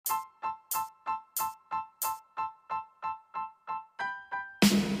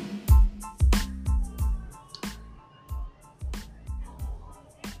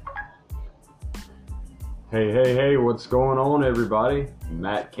Hey, what's going on, everybody?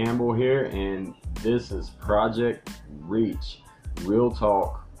 Matt Campbell here, and this is Project Reach. Real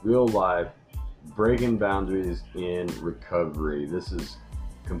talk, real life, breaking boundaries in recovery. This is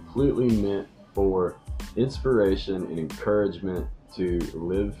completely meant for inspiration and encouragement to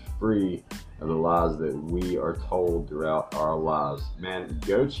live free of the lies that we are told throughout our lives. Man,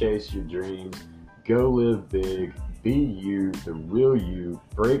 go chase your dreams, go live big, be you, the real you,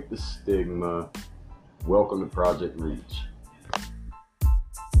 break the stigma. Welcome to Project Reach.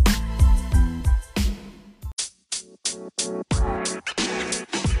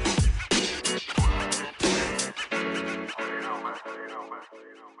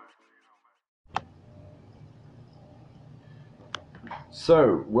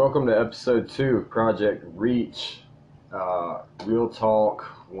 So, welcome to episode 2 of Project Reach. Real talk,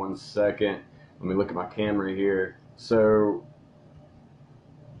 1 second. Let me look at my camera here. So,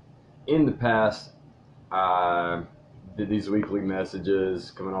 in the past, I did these weekly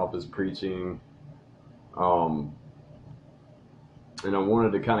messages coming off as preaching, and I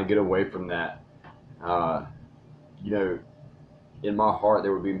wanted to kind of get away from that. In my heart,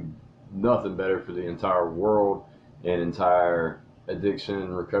 there would be nothing better for the entire world and entire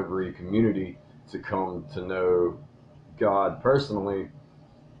addiction recovery community to come to know God personally.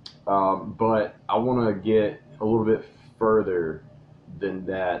 But I want to get a little bit further than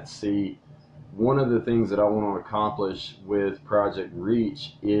that. See, one of the things that I want to accomplish with Project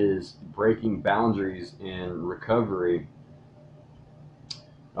Reach is breaking boundaries in recovery,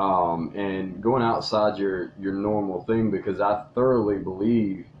 and going outside your normal thing, because I thoroughly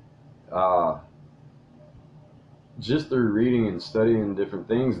believe, just through reading and studying different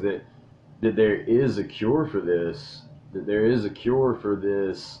things, that there is a cure for this,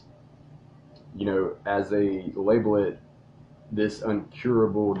 as they label it, this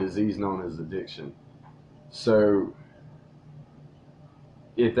uncurable disease known as addiction. So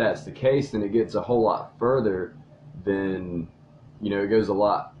if that's the case, then it gets a whole lot further than, it goes a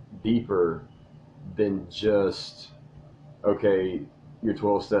lot deeper than just, okay, your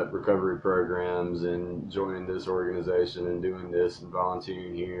 12-step recovery programs and joining this organization and doing this and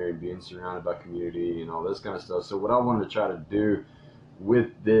volunteering here and being surrounded by community and all this kind of stuff. So what I wanted to try to do with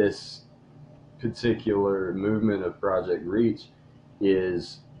this particular movement of Project Reach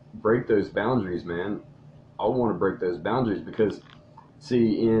is break those boundaries, man. I want to break those boundaries because,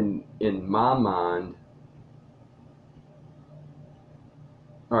 see, in my mind,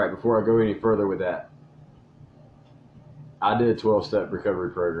 all right, before I go any further with that, I did a 12-step recovery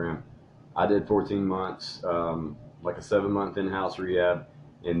program. I did 14 months, like a 7-month in-house rehab,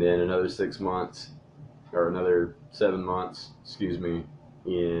 and then another 6 months, or another 7 months,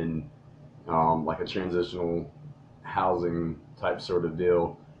 in like a transitional housing type sort of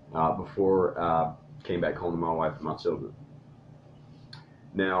deal, before I came back home to my wife and my children.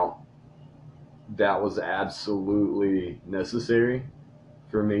 Now, that was absolutely necessary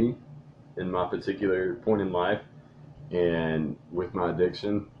for me in my particular point in life and with my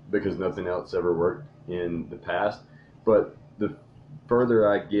addiction, because nothing else ever worked in the past. But the further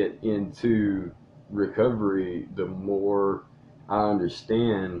I get into recovery, the more I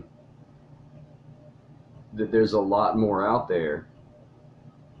understand that there's a lot more out there.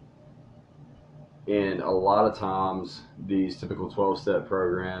 And a lot of times these typical 12-step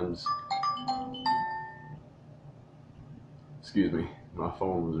programs, my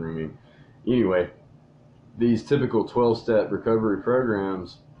phone was ringing. Anyway, these typical 12-step recovery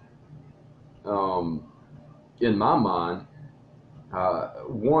programs, in my mind,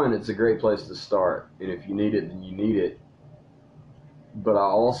 one, it's a great place to start, and if you need it, then you need it. But I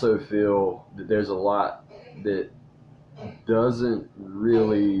also feel that there's a lot that doesn't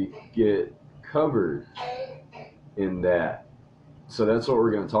really get covered in that. So that's what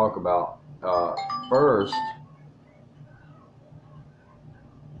we're going to talk about.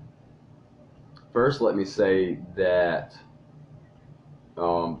 First, let me say that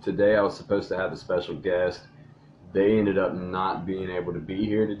today I was supposed to have a special guest. They ended up not being able to be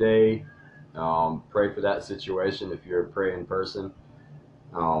here today. Pray for that situation if you're a praying person.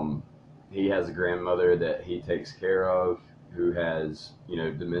 He has a grandmother that he takes care of who has,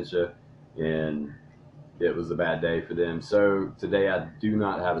 dementia, and it was a bad day for them. So today I do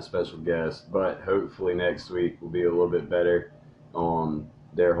not have a special guest, but hopefully next week will be a little bit better on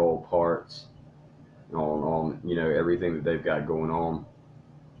their whole parts, on everything that they've got going on.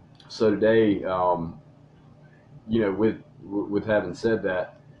 So today, with having said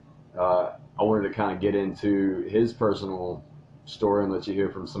that, I wanted to kind of get into his personal story and let you hear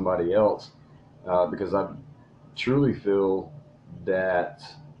from somebody else, because I truly feel that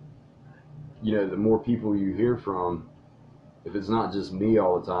the more people you hear from, if it's not just me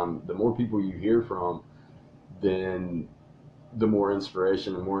all the time, the more people you hear from, then the more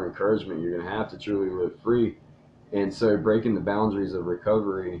inspiration and more encouragement you're going to have to truly live free. And so breaking the boundaries of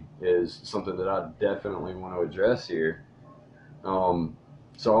recovery is something that I definitely want to address here. So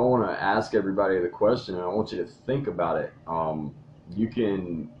I want to ask everybody the question, and I want you to think about it. You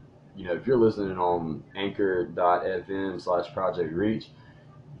can, if you're listening on anchor.fm/Project Reach,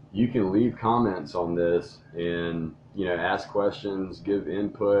 you can leave comments on this and, ask questions, give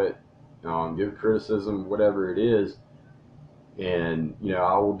input, give criticism, whatever it is. And,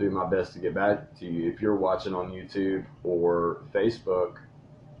 I will do my best to get back to you. If you're watching on YouTube or Facebook,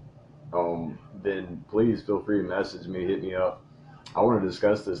 then please feel free to message me, hit me up. I want to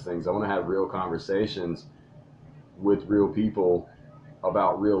discuss these things. I want to have real conversations with real people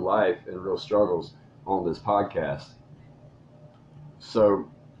about real life and real struggles on this podcast. So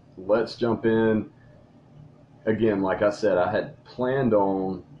let's jump in. Again, like I said, I had planned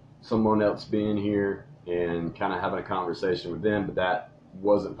on someone else being here and kind of having a conversation with them, but that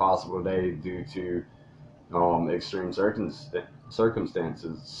wasn't possible today due to extreme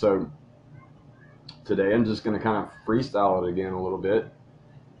circumstances. So today I'm just going to kind of freestyle it again a little bit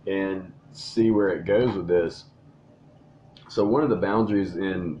and see where it goes with this. So one of the boundaries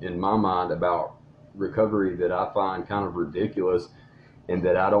in my mind about recovery that I find kind of ridiculous and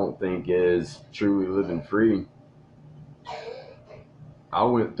that I don't think is truly living free, I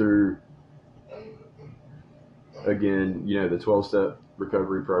went through, again, the 12-step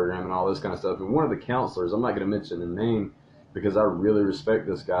recovery program and all this kind of stuff. And one of the counselors, I'm not going to mention the name because I really respect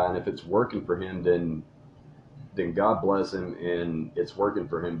this guy. And if it's working for him, then God bless him and it's working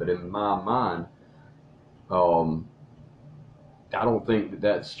for him. But in my mind, I don't think that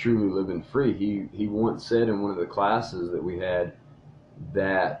that's truly living free. He once said in one of the classes that we had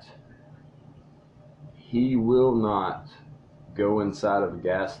that he will not go inside of a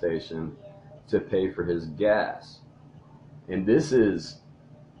gas station to pay for his gas. And this is,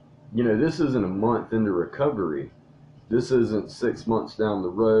 this isn't a month into recovery. This isn't 6 months down the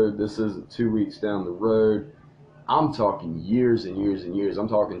road. This isn't 2 weeks down the road. I'm talking years and years and years. I'm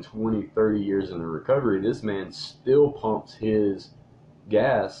talking 20, 30 years into recovery. This man still pumps his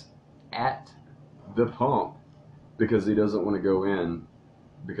gas at the pump because he doesn't want to go in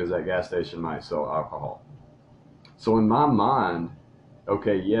because that gas station might sell alcohol. So in my mind,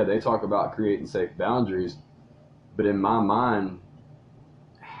 okay, yeah, they talk about creating safe boundaries, but in my mind,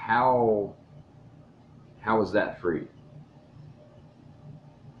 how is that free?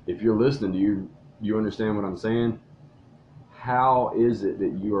 If you're listening, do you understand what I'm saying? How is it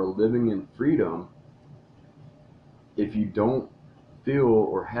that you are living in freedom if you don't feel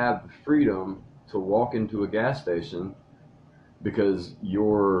or have the freedom to walk into a gas station because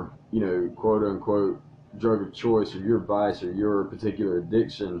your, quote unquote, drug of choice or your vice or your particular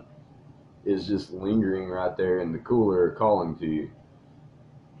addiction is just lingering right there in the cooler calling to you?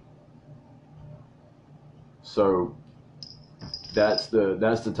 So that's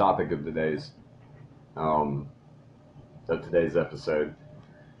the topic of today's episode.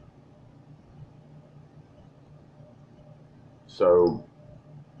 So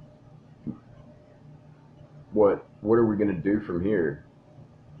what are we going to do from here?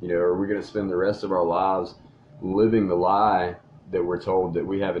 Are we going to spend the rest of our lives living the lie that we're told that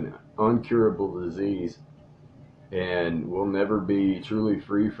we have an uncurable disease and we'll never be truly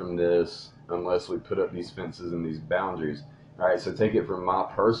free from this unless we put up these fences and these boundaries? All right, so take it from my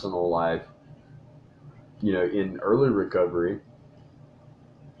personal life. In early recovery,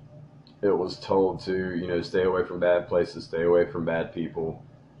 it was told to, stay away from bad places, stay away from bad people,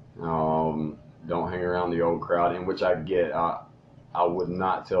 don't hang around the old crowd, in which I get. I would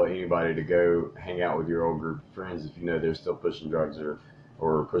not tell anybody to go hang out with your old group of friends if they're still pushing drugs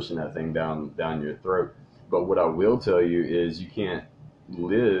or pushing that thing down your throat. But what I will tell you is you can't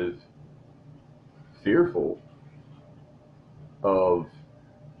live fearful of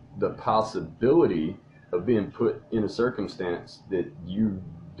the possibility of being put in a circumstance that you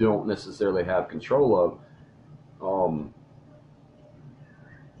don't necessarily have control of.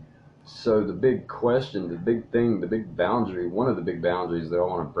 So the big question, the big thing, the big boundary, one of the big boundaries that I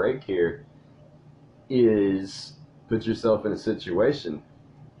want to break here is put yourself in a situation.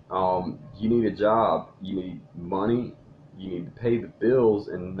 You need a job, you need money, you need to pay the bills,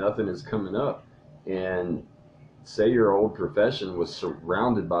 and nothing is coming up. And say your old profession was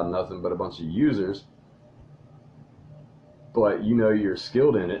surrounded by nothing but a bunch of users, but you're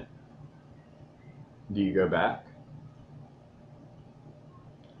skilled in it. Do you go back?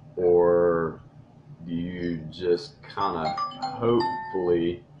 Or do you just kind of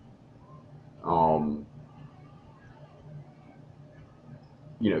hopefully um,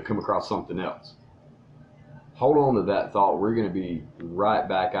 come across something else. Hold on to that thought. We're going to be right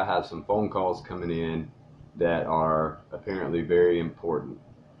back. I have some phone calls coming in that are apparently very important.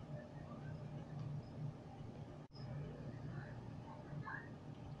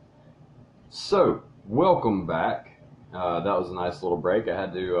 So, welcome back. That was a nice little break. I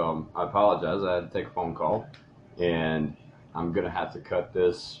apologize. I had to take a phone call, and I'm going to have to cut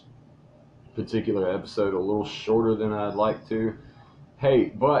this particular episode a little shorter than I'd like to. Hey,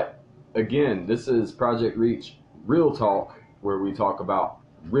 but again, this is Project Reach Real Talk, where we talk about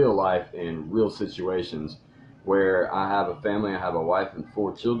real life and real situations. Where I have a family, I have a wife and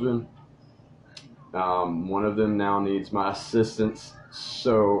 4 children. One of them now needs my assistance,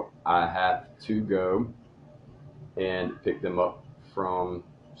 so I have to go and pick them up from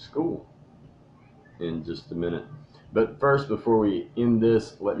school in just a minute. But first, before we end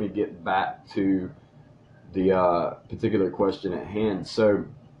this, let me get back to the particular question at hand. So,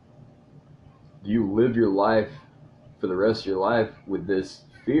 do you live your life for the rest of your life with this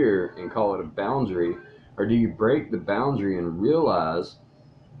fear and call it a boundary? Or do you break the boundary and realize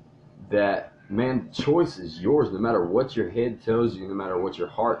that, man, choice is yours no matter what your head tells you, no matter what your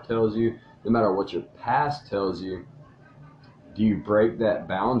heart tells you, no matter what your past tells you? Do you break that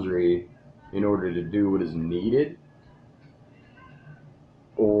boundary in order to do what is needed?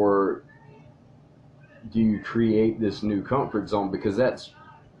 Or do you create this new comfort zone? Because that's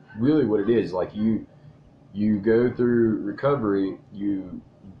really what it is. Like you go through recovery, you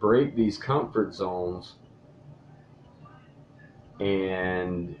break these comfort zones,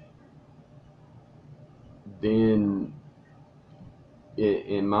 and then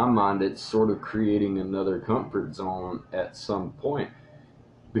in my mind, it's sort of creating another comfort zone at some point.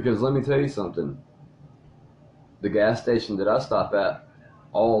 Because let me tell you something, the gas station that I stop at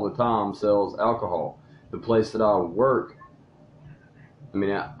all the time sells alcohol. The place that I work, I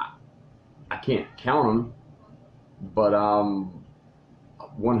mean, I can't count them, but I'm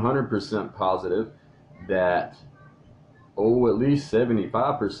 100% positive that, at least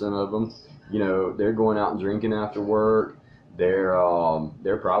 75% of them, they're going out and drinking after work.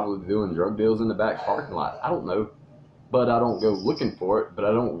 They're probably doing drug deals in the back parking lot. I don't know, but I don't go looking for it, but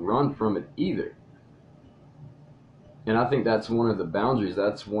I don't run from it either. And I think that's one of the boundaries.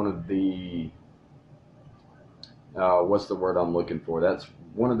 That's one of the, what's the word I'm looking for? That's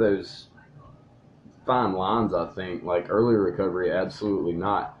one of those fine lines, I think. Like early recovery, absolutely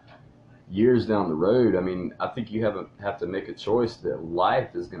not. Years down the road, I mean, I think you have to make a choice that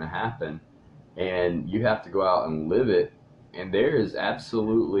life is going to happen, and you have to go out and live it. And there is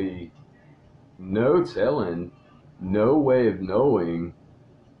absolutely no telling, no way of knowing,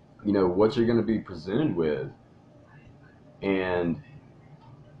 what you're going to be presented with. And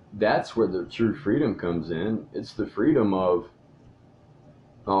that's where the true freedom comes in. It's the freedom of,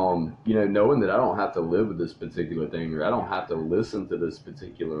 knowing that I don't have to live with this particular thing, or I don't have to listen to this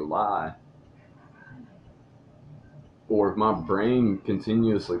particular lie. Or if my brain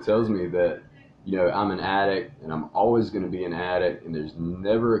continuously tells me that, I'm an addict and I'm always going to be an addict and there's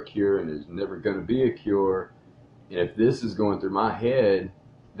never a cure and there's never going to be a cure. And if this is going through my head,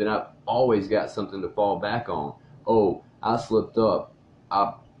 then I've always got something to fall back on. Oh, I slipped up.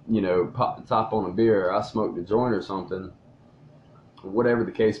 I, popped the top on a beer, or I smoked a joint or something, whatever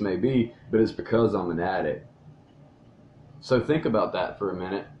the case may be, but it's because I'm an addict. So think about that for a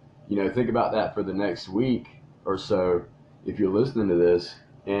minute. Think about that for the next week or so if you're listening to this,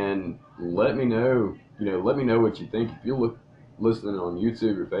 and let me know, what you think. If you're listening on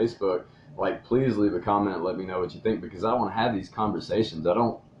YouTube or Facebook, please leave a comment, let me know what you think, because I want to have these conversations. I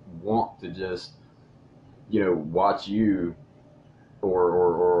don't want to just, watch you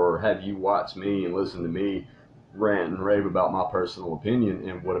or have you watch me and listen to me rant and rave about my personal opinion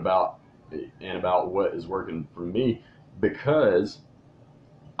and about what is working for me, because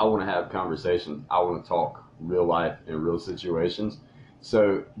I want to have conversations. I want to talk real life and real situations.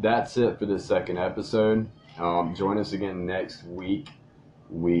 So that's it for this second episode. Join us again next week.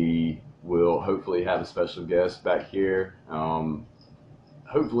 We will hopefully have a special guest back here.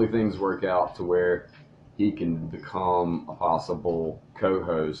 Hopefully things work out to where he can become a possible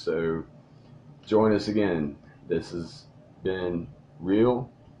co-host. So join us again. This has been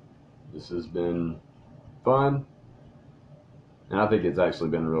real. This has been fun. And I think it's actually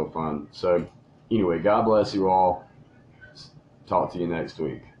been real fun. So anyway, God bless you all. Talk to you next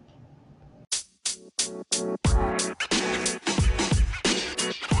week.